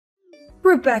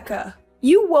Rebecca,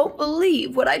 you won't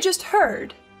believe what I just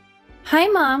heard. Hi,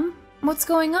 Mom. What's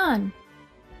going on?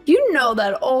 You know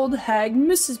that old hag,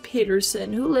 Mrs.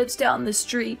 Peterson, who lives down the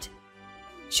street?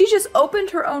 She just opened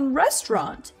her own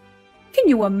restaurant. Can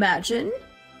you imagine?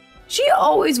 She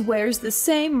always wears the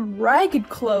same ragged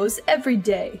clothes every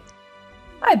day.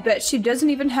 I bet she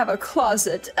doesn't even have a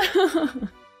closet.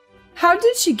 How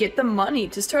did she get the money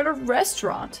to start a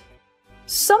restaurant?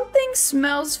 Something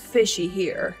smells fishy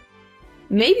here.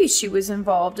 Maybe she was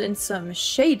involved in some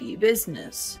shady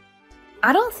business.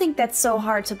 I don't think that's so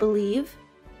hard to believe.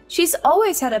 She's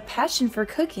always had a passion for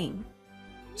cooking.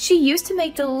 She used to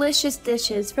make delicious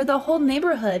dishes for the whole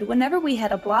neighborhood whenever we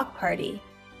had a block party.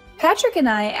 Patrick and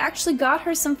I actually got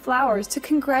her some flowers to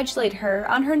congratulate her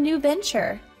on her new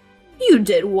venture. You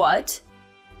did what?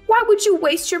 Why would you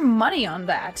waste your money on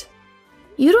that?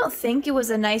 You don't think it was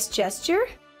a nice gesture?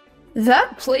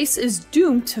 That place is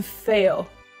doomed to fail.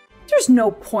 There's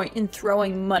no point in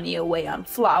throwing money away on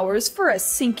flowers for a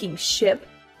sinking ship.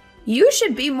 You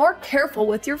should be more careful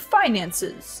with your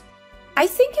finances. I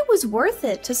think it was worth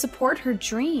it to support her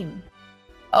dream.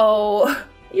 Oh,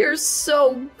 you're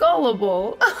so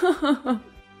gullible.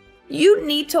 You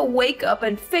need to wake up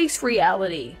and face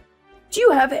reality. Do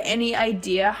you have any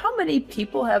idea how many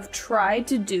people have tried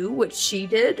to do what she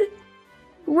did?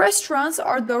 Restaurants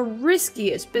are the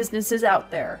riskiest businesses out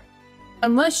there.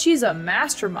 Unless she's a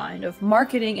mastermind of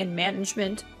marketing and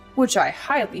management, which I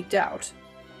highly doubt.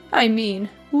 I mean,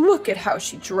 look at how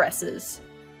she dresses.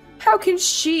 How can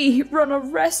she run a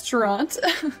restaurant?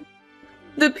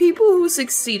 The people who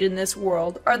succeed in this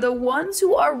world are the ones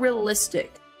who are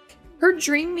realistic. Her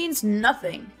dream means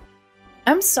nothing.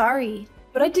 I'm sorry,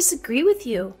 but I disagree with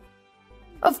you.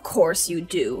 Of course you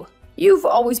do. You've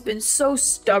always been so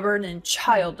stubborn and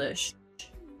childish.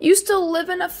 You still live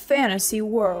in a fantasy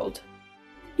world.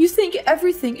 You think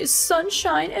everything is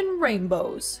sunshine and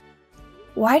rainbows.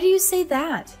 Why do you say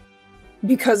that?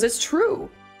 Because it's true.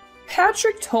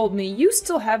 Patrick told me you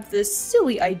still have this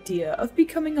silly idea of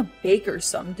becoming a baker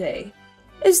someday.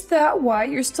 Is that why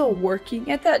you're still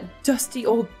working at that dusty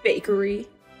old bakery?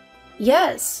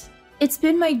 Yes, it's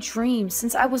been my dream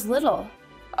since I was little.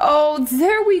 Oh,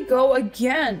 there we go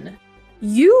again.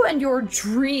 You and your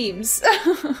dreams.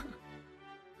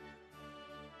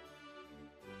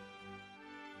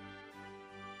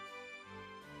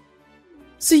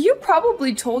 So you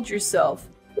probably told yourself,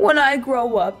 when I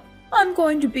grow up, I'm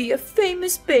going to be a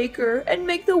famous baker and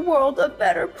make the world a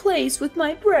better place with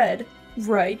my bread,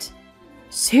 right?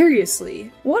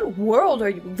 Seriously, what world are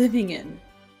you living in?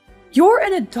 You're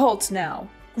an adult now.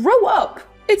 Grow up.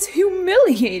 It's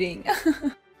humiliating.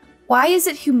 Why is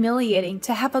it humiliating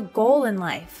to have a goal in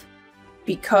life?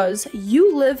 Because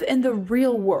you live in the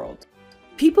real world.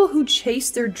 People who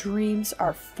chase their dreams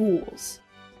are fools.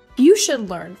 You should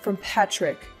learn from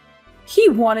Patrick. He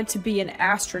wanted to be an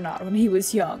astronaut when he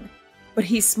was young, but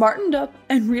he smartened up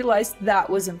and realized that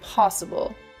was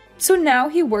impossible. So now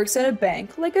he works at a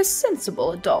bank like a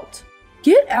sensible adult.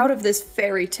 Get out of this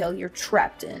fairy tale you're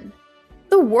trapped in.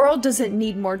 The world doesn't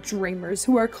need more dreamers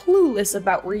who are clueless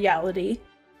about reality.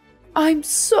 I'm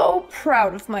so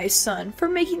proud of my son for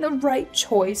making the right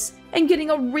choice and getting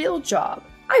a real job.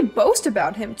 I boast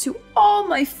about him to all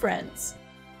my friends.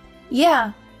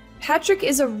 Yeah, Patrick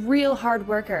is a real hard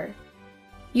worker.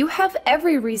 You have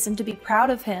every reason to be proud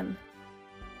of him.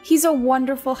 He's a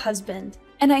wonderful husband,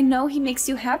 and I know he makes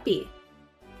you happy.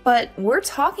 But we're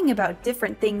talking about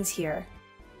different things here.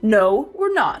 No,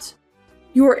 we're not.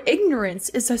 Your ignorance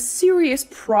is a serious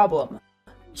problem.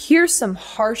 Here's some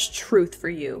harsh truth for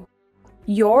you.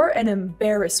 You're an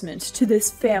embarrassment to this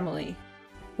family.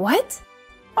 What?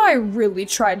 I really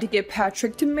tried to get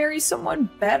Patrick to marry someone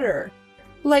better.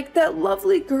 Like that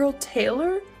lovely girl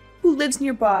Taylor, who lives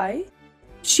nearby.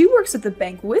 She works at the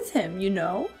bank with him, you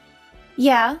know.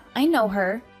 Yeah, I know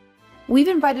her. We've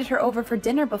invited her over for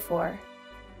dinner before.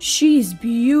 She's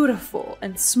beautiful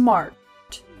and smart.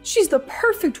 She's the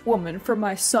perfect woman for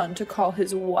my son to call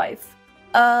his wife.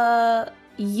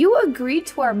 You agreed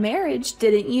to our marriage,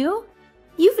 didn't you?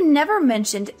 You've never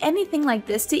mentioned anything like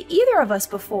this to either of us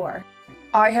before.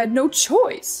 I had no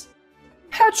choice.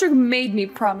 Patrick made me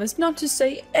promise not to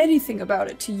say anything about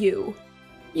it to you.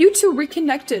 You two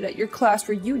reconnected at your class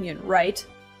reunion, right?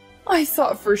 I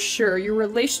thought for sure your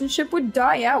relationship would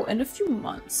die out in a few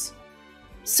months.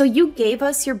 So you gave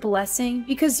us your blessing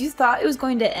because you thought it was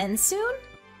going to end soon?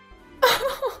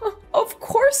 Of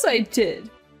course I did.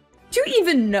 Do you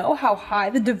even know how high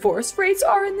the divorce rates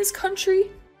are in this country?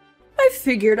 I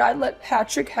figured I'd let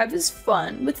Patrick have his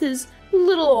fun with his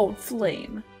little old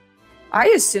flame. I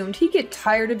assumed he'd get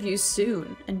tired of you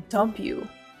soon and dump you.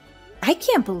 I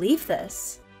can't believe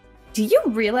this. Do you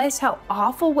realize how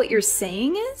awful what you're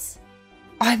saying is?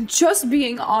 I'm just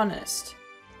being honest.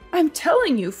 I'm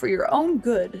telling you for your own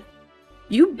good.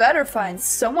 You better find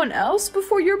someone else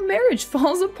before your marriage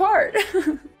falls apart.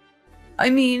 I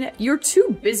mean, you're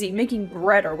too busy making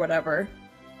bread or whatever.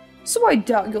 So I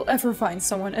doubt you'll ever find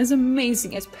someone as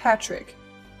amazing as Patrick.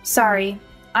 Sorry,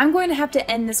 I'm going to have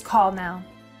to end this call now.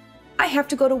 I have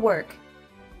to go to work.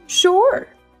 Sure,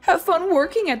 have fun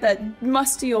working at that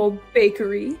musty old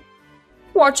bakery.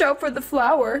 Watch out for the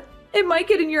flour. It might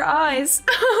get in your eyes.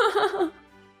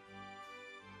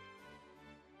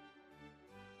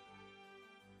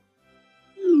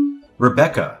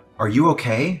 Rebecca, are you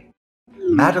okay?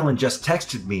 Madeline just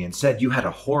texted me and said you had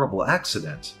a horrible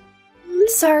accident.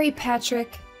 Sorry,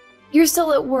 Patrick. You're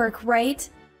still at work, right?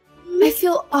 I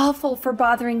feel awful for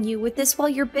bothering you with this while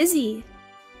you're busy.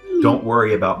 Don't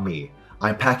worry about me.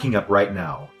 I'm packing up right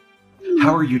now.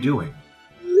 How are you doing?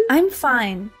 I'm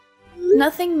fine.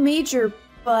 Nothing major,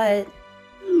 but...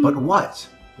 But what?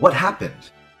 What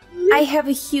happened? I have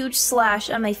a huge slash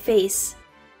on my face.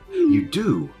 You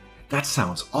do? That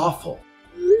sounds awful.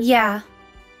 Yeah.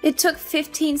 It took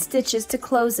 15 stitches to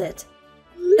close it.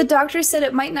 The doctor said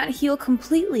it might not heal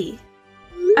completely.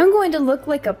 I'm going to look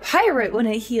like a pirate when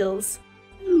it heals.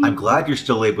 I'm glad you're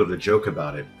still able to joke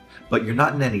about it, but you're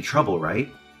not in any trouble, right?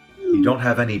 You don't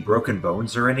have any broken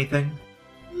bones or anything?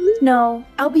 No,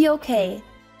 I'll be okay.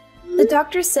 The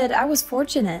doctor said I was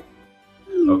fortunate.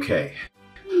 Okay.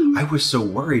 I was so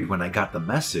worried when I got the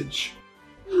message.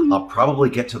 I'll probably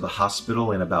get to the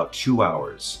hospital in about 2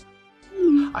 hours.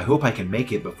 I hope I can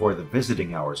make it before the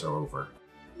visiting hours are over.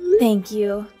 Thank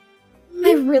you.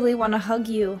 I really want to hug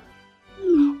you.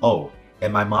 Oh,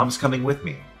 and my mom's coming with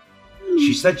me.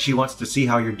 She said she wants to see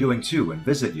how you're doing too and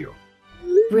visit you.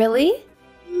 Really?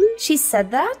 She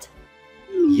said that?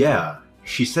 Yeah,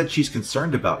 she said she's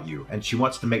concerned about you and she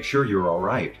wants to make sure you're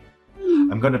alright.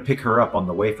 I'm gonna pick her up on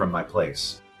the way from my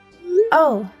place.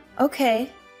 Oh,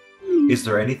 okay. Is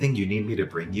there anything you need me to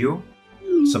bring you?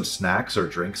 Some snacks or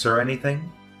drinks or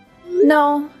anything?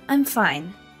 No, I'm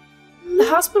fine. The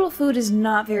hospital food is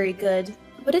not very good,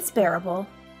 but it's bearable.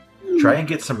 Try and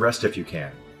get some rest if you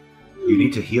can. You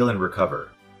need to heal and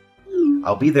recover.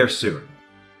 I'll be there soon.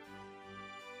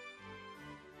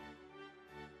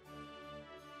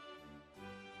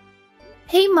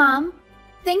 Hey, Mom.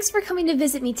 Thanks for coming to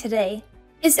visit me today.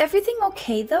 Is everything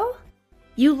okay, though?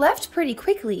 You left pretty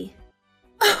quickly.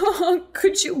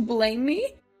 Could you blame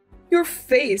me? Your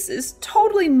face is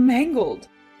totally mangled.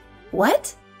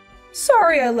 What?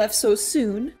 Sorry I left so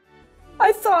soon.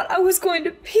 I thought I was going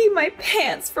to pee my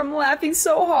pants from laughing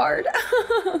so hard.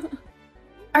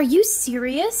 Are you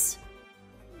serious?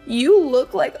 You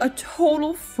look like a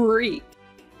total freak.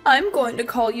 I'm going to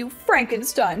call you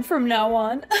Frankenstein from now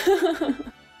on.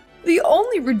 The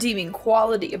only redeeming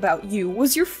quality about you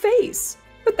was your face,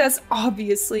 but that's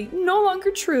obviously no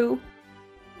longer true.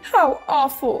 How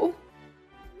awful.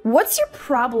 What's your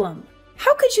problem?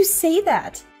 How could you say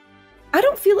that? I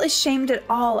don't feel ashamed at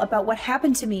all about what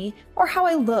happened to me or how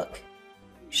I look.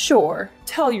 Sure,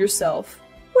 tell yourself.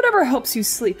 Whatever helps you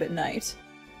sleep at night.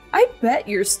 I bet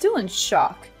you're still in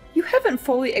shock. You haven't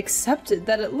fully accepted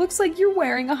that it looks like you're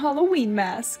wearing a Halloween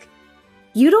mask.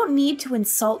 You don't need to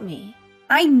insult me.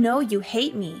 I know you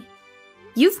hate me.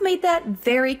 You've made that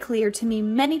very clear to me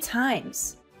many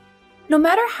times. No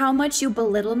matter how much you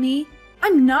belittle me,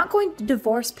 I'm not going to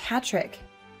divorce Patrick.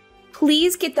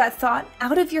 Please get that thought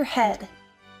out of your head.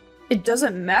 It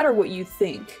doesn't matter what you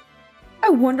think. I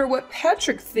wonder what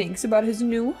Patrick thinks about his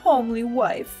new homely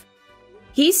wife.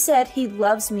 He said he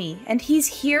loves me and he's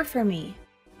here for me.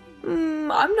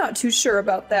 I'm not too sure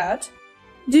about that.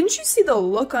 Didn't you see the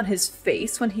look on his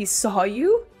face when he saw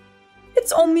you?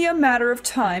 It's only a matter of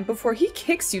time before he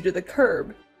kicks you to the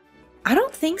curb. I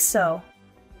don't think so.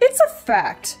 It's a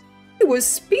fact. He was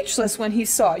speechless when he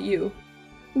saw you.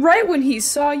 Right when he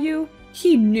saw you,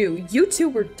 he knew you two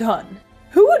were done.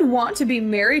 Who would want to be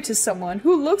married to someone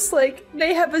who looks like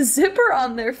they have a zipper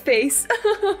on their face?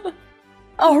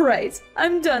 Alright,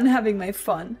 I'm done having my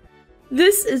fun.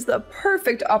 This is the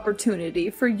perfect opportunity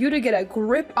for you to get a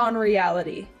grip on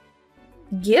reality.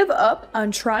 Give up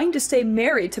on trying to stay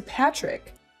married to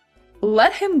Patrick.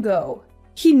 Let him go.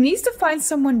 He needs to find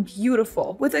someone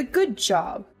beautiful with a good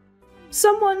job.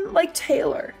 Someone like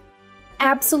Taylor.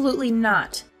 Absolutely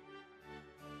not.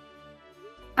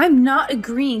 I'm not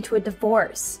agreeing to a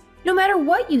divorce, no matter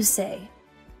what you say.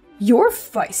 You're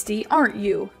feisty, aren't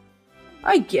you?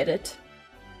 I get it.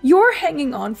 You're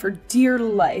hanging on for dear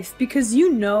life because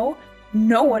you know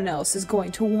no one else is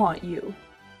going to want you.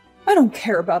 I don't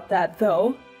care about that,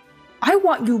 though. I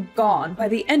want you gone by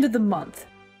the end of the month.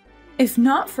 If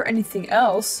not for anything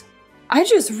else, I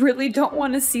just really don't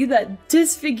want to see that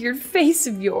disfigured face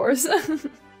of yours.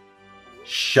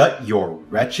 Shut your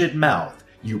wretched mouth,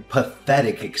 you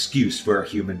pathetic excuse for a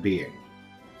human being.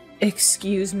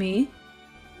 Excuse me?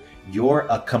 You're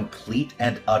a complete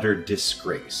and utter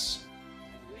disgrace.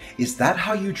 Is that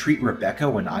how you treat Rebecca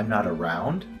when I'm not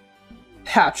around?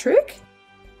 Patrick?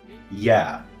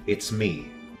 Yeah, it's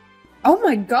me. Oh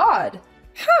my god!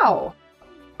 How?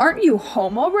 Aren't you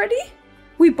home already?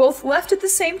 We both left at the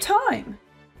same time.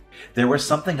 There was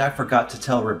something I forgot to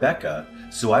tell Rebecca,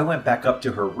 so I went back up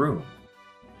to her room.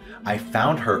 I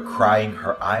found her crying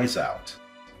her eyes out.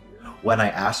 When I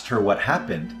asked her what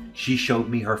happened, she showed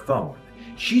me her phone.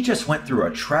 She just went through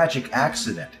a tragic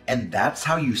accident, and that's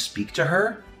how you speak to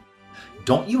her?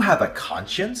 Don't you have a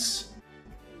conscience?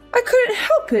 I couldn't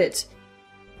help it.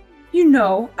 You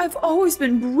know, I've always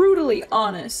been brutally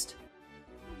honest.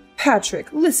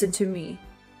 Patrick, listen to me.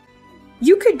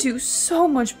 You could do so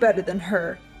much better than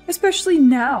her, especially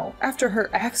now, after her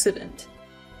accident.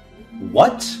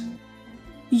 What?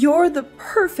 You're the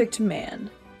perfect man.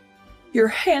 You're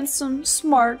handsome,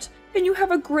 smart, and you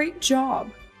have a great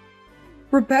job.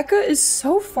 Rebecca is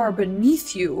so far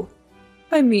beneath you.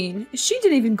 I mean, she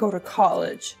didn't even go to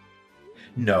college.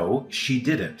 No, she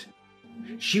didn't.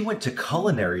 She went to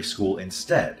culinary school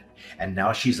instead, and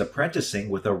now she's apprenticing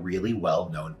with a really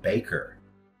well-known baker.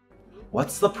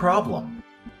 What's the problem?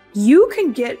 You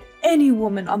can get any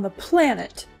woman on the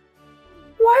planet.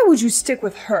 Why would you stick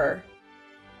with her?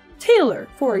 Taylor,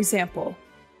 for example.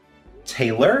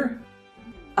 Taylor?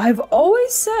 I've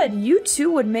always said you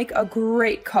two would make a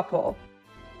great couple.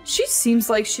 She seems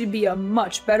like she'd be a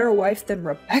much better wife than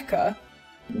Rebecca.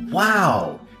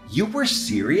 Wow, you were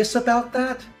serious about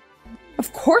that?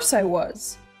 Of course I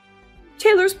was.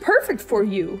 Taylor's perfect for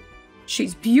you.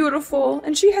 She's beautiful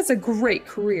and she has a great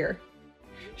career.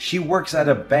 She works at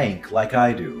a bank like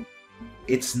I do.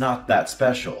 It's not that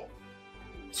special.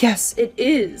 Yes, it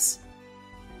is.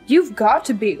 You've got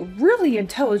to be really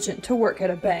intelligent to work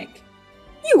at a bank.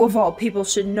 You of all people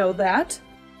should know that.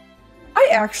 I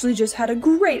actually just had a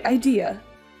great idea.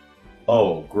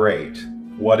 Oh, great.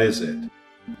 What is it?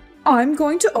 I'm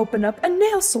going to open up a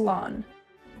nail salon.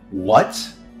 What?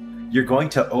 You're going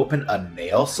to open a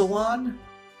nail salon?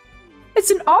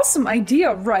 It's an awesome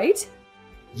idea, right?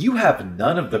 You have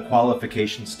none of the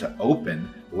qualifications to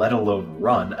open, let alone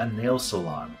run a nail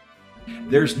salon.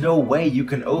 There's no way you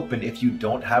can open if you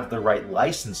don't have the right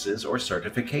licenses or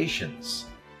certifications.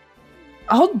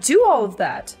 I'll do all of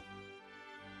that.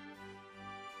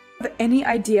 Have any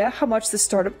idea how much the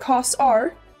startup costs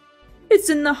are? It's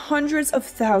in the hundreds of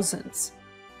thousands.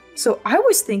 So I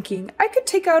was thinking I could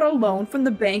take out a loan from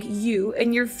the bank you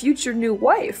and your future new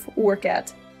wife work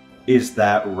at. Is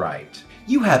that right?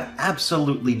 You have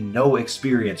absolutely no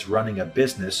experience running a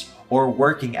business or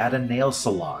working at a nail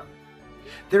salon.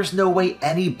 There's no way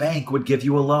any bank would give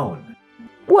you a loan.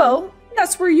 Well,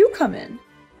 that's where you come in.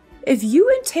 If you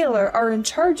and Taylor are in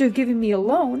charge of giving me a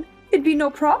loan, it'd be no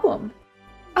problem.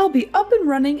 I'll be up and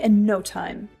running in no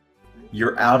time.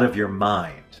 You're out of your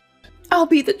mind. I'll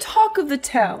be the talk of the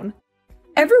town.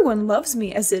 Everyone loves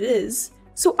me as it is,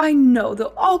 so I know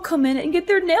they'll all come in and get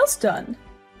their nails done.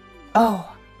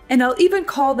 Oh, and I'll even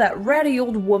call that ratty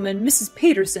old woman Mrs.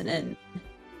 Peterson in.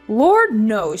 Lord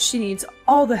knows she needs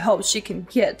all the help she can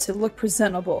get to look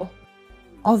presentable.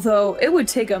 Although it would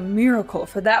take a miracle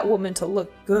for that woman to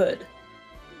look good.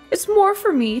 It's more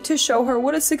for me to show her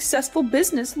what a successful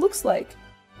business looks like.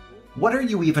 What are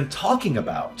you even talking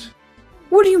about?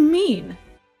 What do you mean?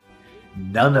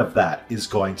 None of that is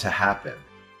going to happen.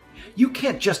 You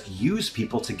can't just use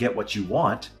people to get what you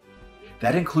want.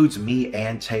 That includes me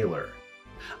and Taylor.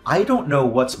 I don't know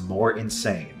what's more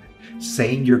insane,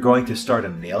 saying you're going to start a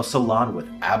nail salon with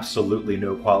absolutely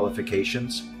no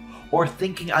qualifications, or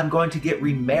thinking I'm going to get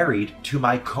remarried to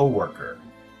my coworker.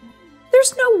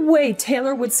 There's no way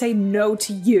Taylor would say no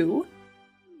to you.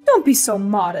 Don't be so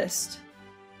modest.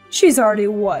 She's already,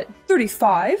 what,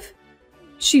 35?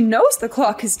 She knows the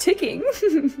clock is ticking.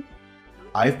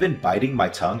 I've been biting my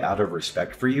tongue out of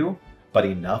respect for you, but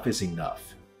enough is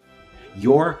enough.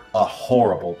 You're a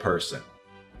horrible person.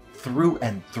 Through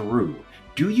and through.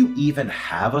 Do you even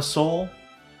have a soul?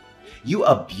 You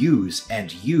abuse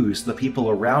and use the people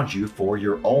around you for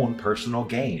your own personal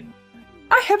gain.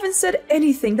 I haven't said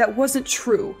anything that wasn't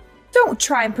true. Don't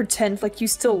try and pretend like you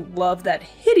still love that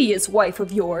hideous wife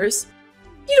of yours.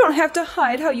 You don't have to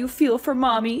hide how you feel for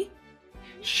Mommy.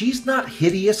 She's not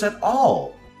hideous at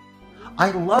all.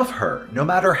 I love her, no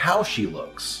matter how she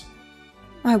looks.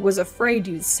 I was afraid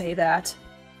you'd say that.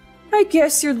 I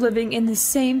guess you're living in the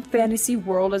same fantasy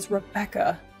world as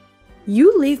Rebecca.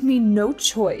 You leave me no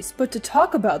choice but to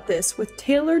talk about this with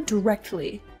Taylor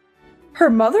directly. Her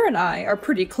mother and I are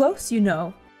pretty close, you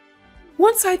know.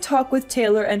 Once I talk with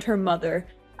Taylor and her mother,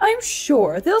 I'm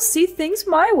sure they'll see things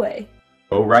my way.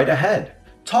 Go right ahead.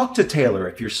 Talk to Taylor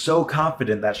if you're so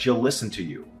confident that she'll listen to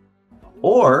you.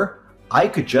 Or I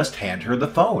could just hand her the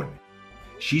phone.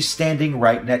 She's standing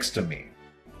right next to me.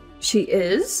 She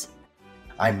is?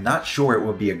 I'm not sure it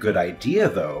would be a good idea,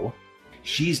 though.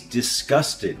 She's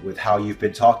disgusted with how you've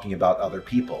been talking about other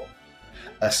people,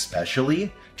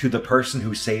 especially to the person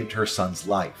who saved her son's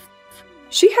life.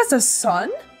 She has a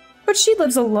son? But she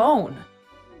lives alone.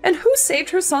 And who saved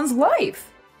her son's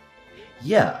life?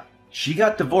 Yeah, she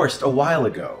got divorced a while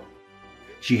ago.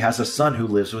 She has a son who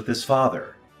lives with his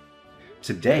father.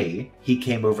 Today, he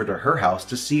came over to her house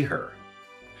to see her.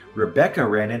 Rebecca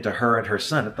ran into her and her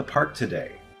son at the park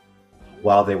today.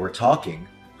 While they were talking,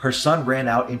 her son ran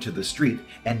out into the street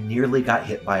and nearly got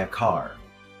hit by a car.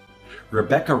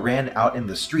 Rebecca ran out in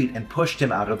the street and pushed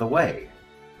him out of the way.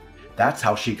 That's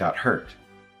how she got hurt.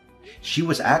 She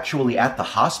was actually at the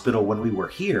hospital when we were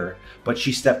here, but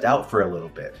she stepped out for a little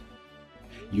bit.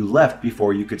 You left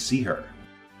before you could see her.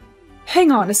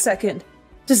 Hang on a second.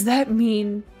 Does that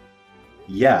mean...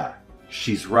 Yeah,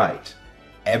 she's right.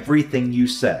 Everything you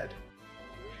said.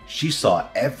 She saw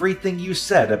everything you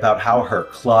said about how her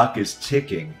clock is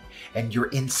ticking and your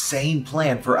insane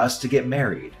plan for us to get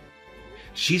married.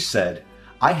 She said,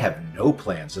 I have no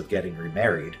plans of getting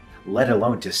remarried, let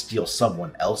alone to steal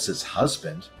someone else's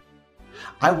husband.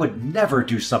 I would never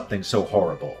do something so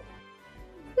horrible.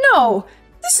 No,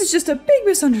 this is just a big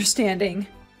misunderstanding.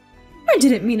 I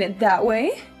didn't mean it that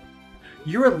way.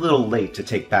 You're a little late to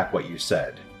take back what you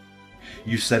said.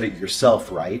 You said it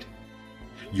yourself, right?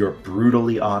 You're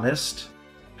brutally honest.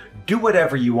 Do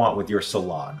whatever you want with your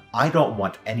salon. I don't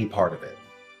want any part of it.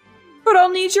 But I'll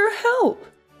need your help.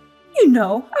 You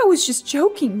know, I was just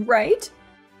joking, right?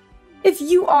 If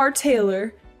you are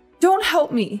Taylor, don't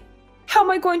help me. How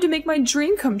am I going to make my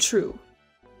dream come true?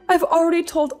 I've already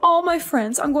told all my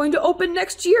friends I'm going to open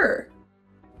next year.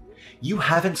 You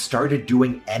haven't started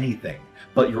doing anything,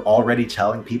 but you're already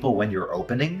telling people when you're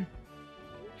opening?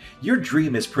 Your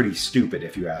dream is pretty stupid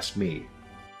if you ask me.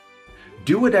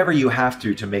 Do whatever you have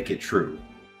to make it true.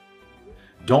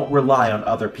 Don't rely on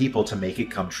other people to make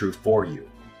it come true for you.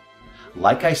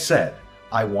 Like I said,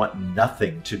 I want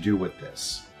nothing to do with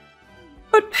this.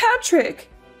 But Patrick,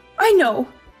 I know.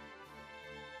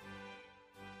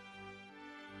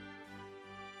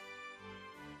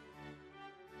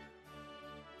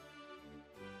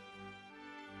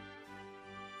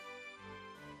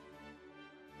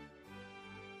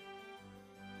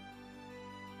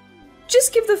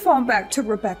 Just give the phone back to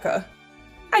Rebecca.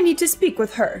 I need to speak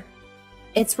with her.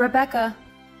 It's Rebecca.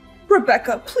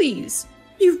 Rebecca, please.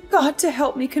 You've got to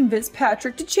help me convince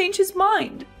Patrick to change his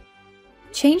mind.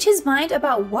 Change his mind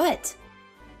about what?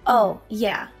 Oh,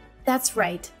 yeah, that's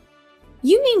right.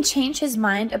 You mean change his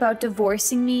mind about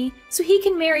divorcing me so he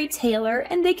can marry Taylor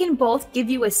and they can both give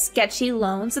you a sketchy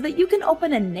loan so that you can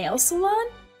open a nail salon?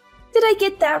 Did I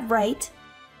get that right?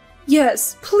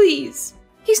 Yes, please.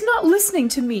 He's not listening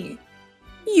to me.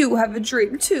 You have a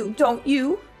dream too, don't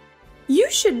you? You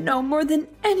should know more than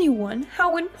anyone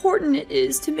how important it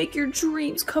is to make your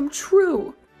dreams come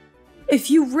true. If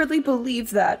you really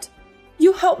believe that,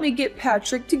 you help me get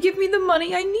Patrick to give me the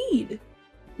money I need.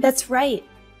 That's right.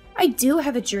 I do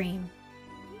have a dream.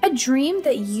 A dream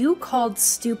that you called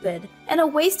stupid and a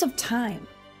waste of time.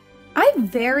 I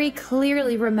very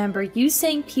clearly remember you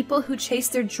saying people who chase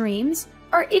their dreams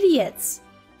are idiots.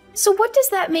 So what does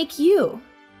that make you?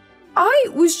 I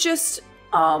was just,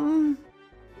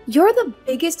 You're the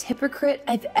biggest hypocrite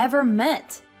I've ever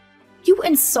met. You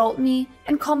insult me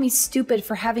and call me stupid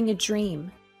for having a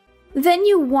dream. Then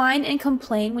you whine and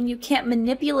complain when you can't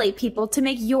manipulate people to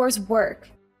make yours work.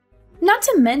 Not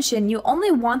to mention, you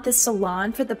only want this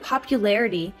salon for the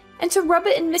popularity and to rub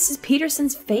it in Mrs.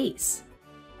 Peterson's face.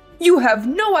 You have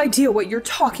no idea what you're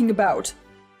talking about.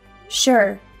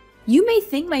 Sure, you may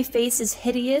think my face is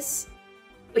hideous,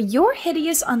 but you're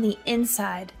hideous on the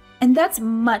inside, and that's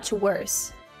much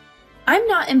worse. I'm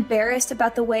not embarrassed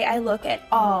about the way I look at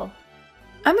all.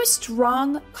 I'm a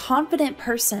strong, confident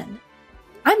person.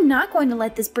 I'm not going to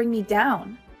let this bring me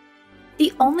down.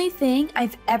 The only thing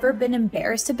I've ever been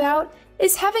embarrassed about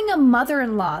is having a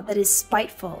mother-in-law that is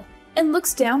spiteful and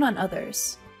looks down on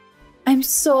others. I'm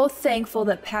so thankful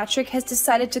that Patrick has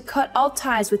decided to cut all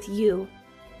ties with you.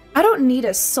 I don't need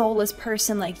a soulless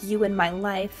person like you in my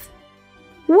life.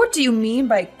 What do you mean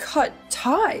by cut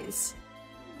ties?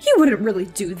 He wouldn't really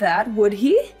do that, would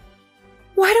he?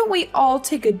 Why don't we all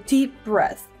take a deep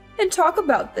breath and talk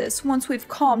about this once we've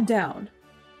calmed down?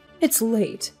 It's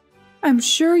late. I'm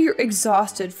sure you're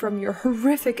exhausted from your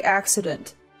horrific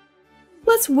accident.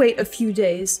 Let's wait a few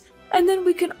days, and then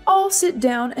we can all sit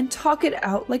down and talk it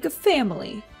out like a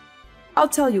family. I'll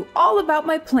tell you all about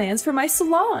my plans for my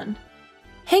salon.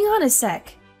 Hang on a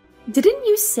sec. Didn't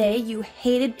you say you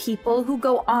hated people who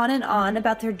go on and on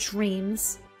about their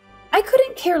dreams? I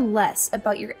couldn't care less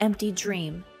about your empty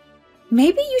dream.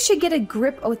 Maybe you should get a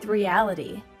grip with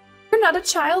reality. You're not a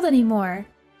child anymore.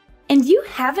 And you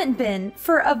haven't been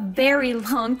for a very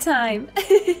long time.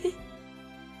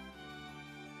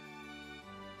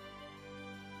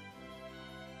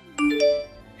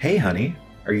 Hey, honey.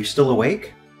 Are you still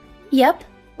awake? Yep.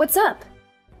 What's up?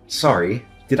 Sorry,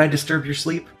 did I disturb your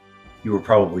sleep? You were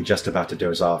probably just about to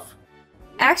doze off.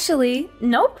 Actually,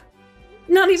 nope.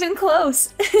 Not even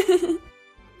close.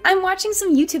 I'm watching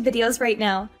some YouTube videos right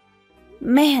now.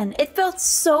 Man, it felt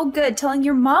so good telling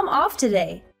your mom off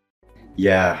today.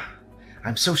 Yeah,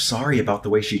 I'm so sorry about the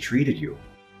way she treated you.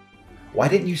 Why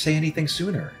didn't you say anything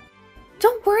sooner?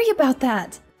 Don't worry about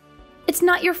that. It's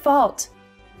not your fault.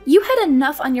 You had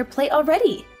enough on your plate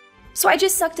already, so I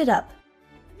just sucked it up.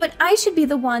 But I should be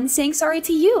the one saying sorry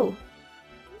to you.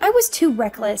 I was too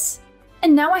reckless,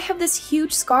 and now I have this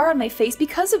huge scar on my face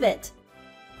because of it.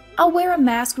 I'll wear a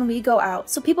mask when we go out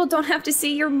so people don't have to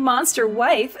see your monster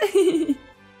wife.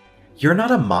 You're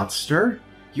not a monster.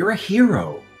 You're a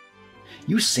hero.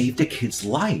 You saved a kid's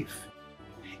life.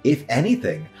 If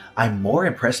anything, I'm more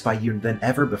impressed by you than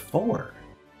ever before.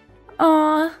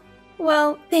 Aw,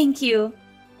 well, thank you.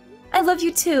 I love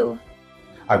you too.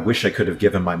 I wish I could have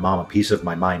given my mom a piece of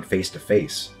my mind face to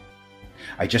face.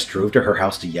 I just drove to her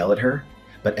house to yell at her,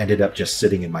 but ended up just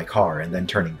sitting in my car and then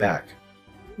turning back.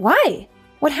 Why?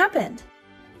 What happened?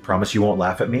 Promise you won't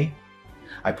laugh at me?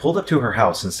 I pulled up to her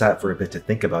house and sat for a bit to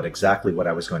think about exactly what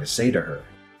I was going to say to her.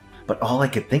 But all I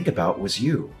could think about was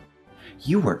you.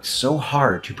 You worked so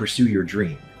hard to pursue your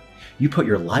dream. You put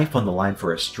your life on the line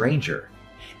for a stranger,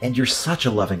 and you're such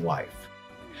a loving wife.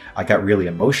 I got really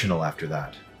emotional after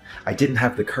that. I didn't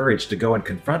have the courage to go and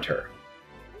confront her.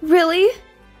 Really?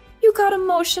 You got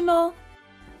emotional?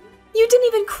 You didn't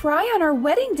even cry on our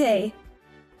wedding day.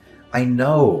 I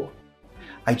know.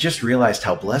 I just realized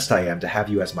how blessed I am to have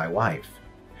you as my wife,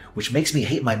 which makes me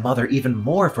hate my mother even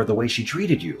more for the way she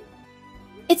treated you.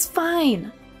 It's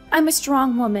fine. I'm a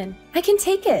strong woman. I can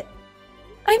take it.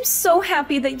 I'm so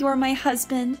happy that you're my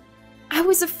husband. I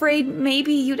was afraid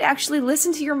maybe you'd actually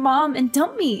listen to your mom and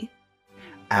dump me.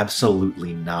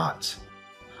 Absolutely not.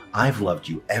 I've loved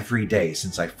you every day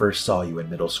since I first saw you in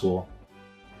middle school.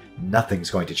 Nothing's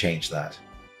going to change that.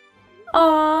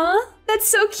 Aww, that's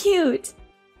so cute.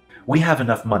 We have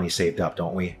enough money saved up,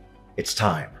 don't we? It's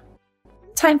time.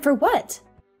 Time for what?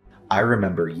 I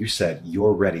remember you said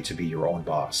you're ready to be your own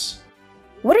boss.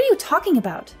 What are you talking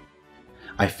about?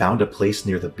 I found a place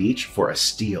near the beach for a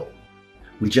steal.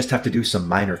 We just have to do some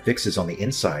minor fixes on the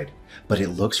inside, but it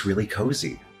looks really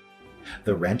cozy.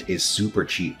 The rent is super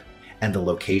cheap, and the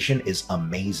location is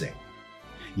amazing.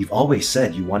 You've always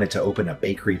said you wanted to open a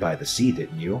bakery by the sea,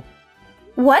 didn't you?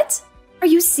 What? Are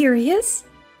you serious?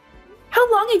 How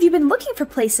long have you been looking for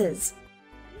places?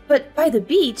 But by the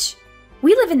beach?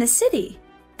 We live in the city.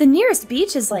 The nearest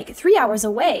beach is like 3 hours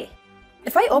away.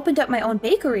 If I opened up my own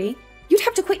bakery, you'd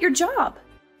have to quit your job.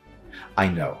 I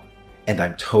know, and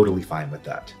I'm totally fine with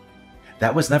that.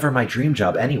 That was never my dream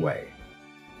job anyway.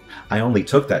 I only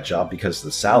took that job because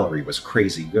the salary was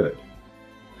crazy good.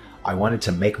 I wanted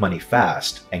to make money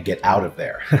fast and get out of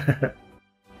there.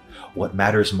 What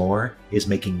matters more is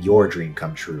making your dream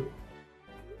come true.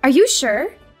 Are you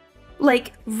sure?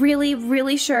 Like, really,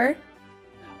 really sure?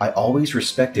 I always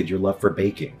respected your love for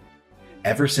baking.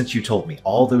 Ever since you told me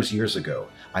all those years ago,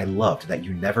 I loved that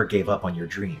you never gave up on your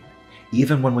dream,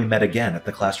 even when we met again at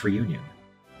the class reunion.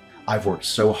 I've worked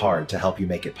so hard to help you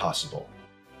make it possible.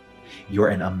 You're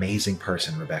an amazing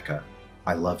person, Rebecca.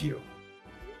 I love you.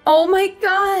 Oh my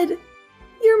god!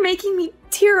 You're making me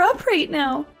tear up right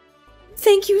now.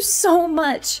 Thank you so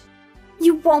much.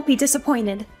 You won't be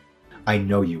disappointed. I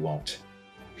know you won't.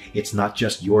 It's not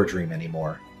just your dream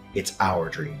anymore. It's our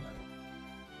dream.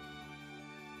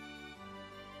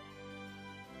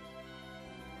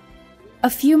 A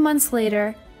few months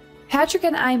later, Patrick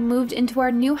and I moved into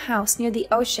our new house near the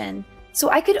ocean so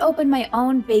I could open my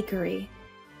own bakery.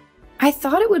 I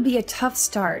thought it would be a tough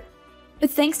start,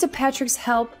 but thanks to Patrick's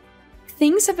help,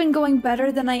 things have been going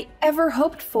better than I ever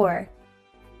hoped for.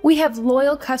 We have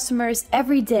loyal customers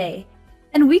every day,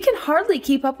 and we can hardly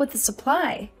keep up with the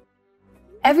supply.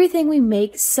 Everything we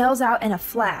make sells out in a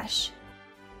flash.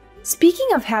 Speaking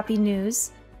of happy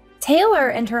news, Taylor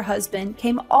and her husband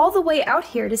came all the way out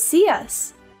here to see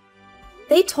us.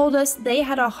 They told us they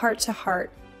had a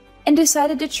heart-to-heart and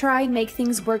decided to try and make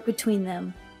things work between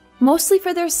them, mostly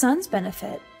for their son's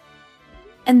benefit.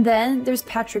 And then there's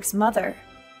Patrick's mother.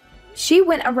 She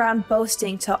went around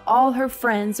boasting to all her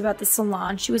friends about the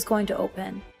salon she was going to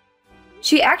open.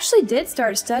 She actually did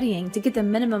start studying to get the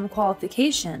minimum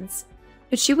qualifications,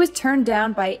 but she was turned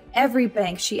down by every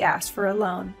bank she asked for a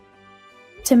loan.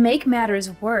 To make matters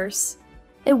worse,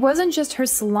 it wasn't just her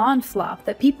salon flop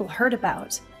that people heard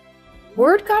about.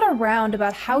 Word got around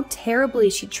about how terribly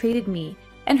she treated me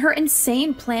and her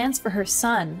insane plans for her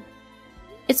son.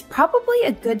 It's probably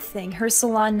a good thing her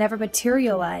salon never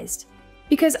materialized,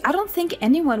 because I don't think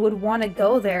anyone would want to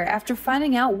go there after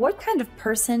finding out what kind of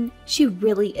person she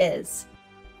really is.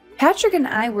 Patrick and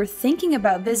I were thinking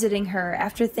about visiting her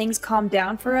after things calmed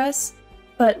down for us,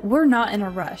 but we're not in a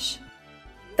rush.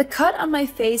 The cut on my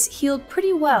face healed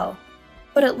pretty well,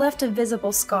 but it left a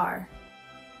visible scar.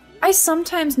 I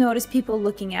sometimes notice people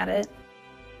looking at it.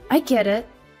 I get it.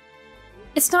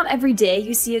 It's not every day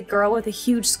you see a girl with a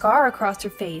huge scar across her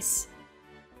face.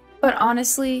 But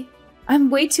honestly, I'm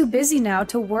way too busy now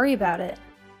to worry about it.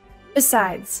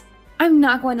 Besides, I'm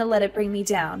not going to let it bring me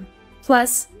down.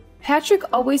 Plus, Patrick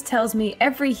always tells me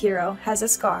every hero has a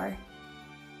scar.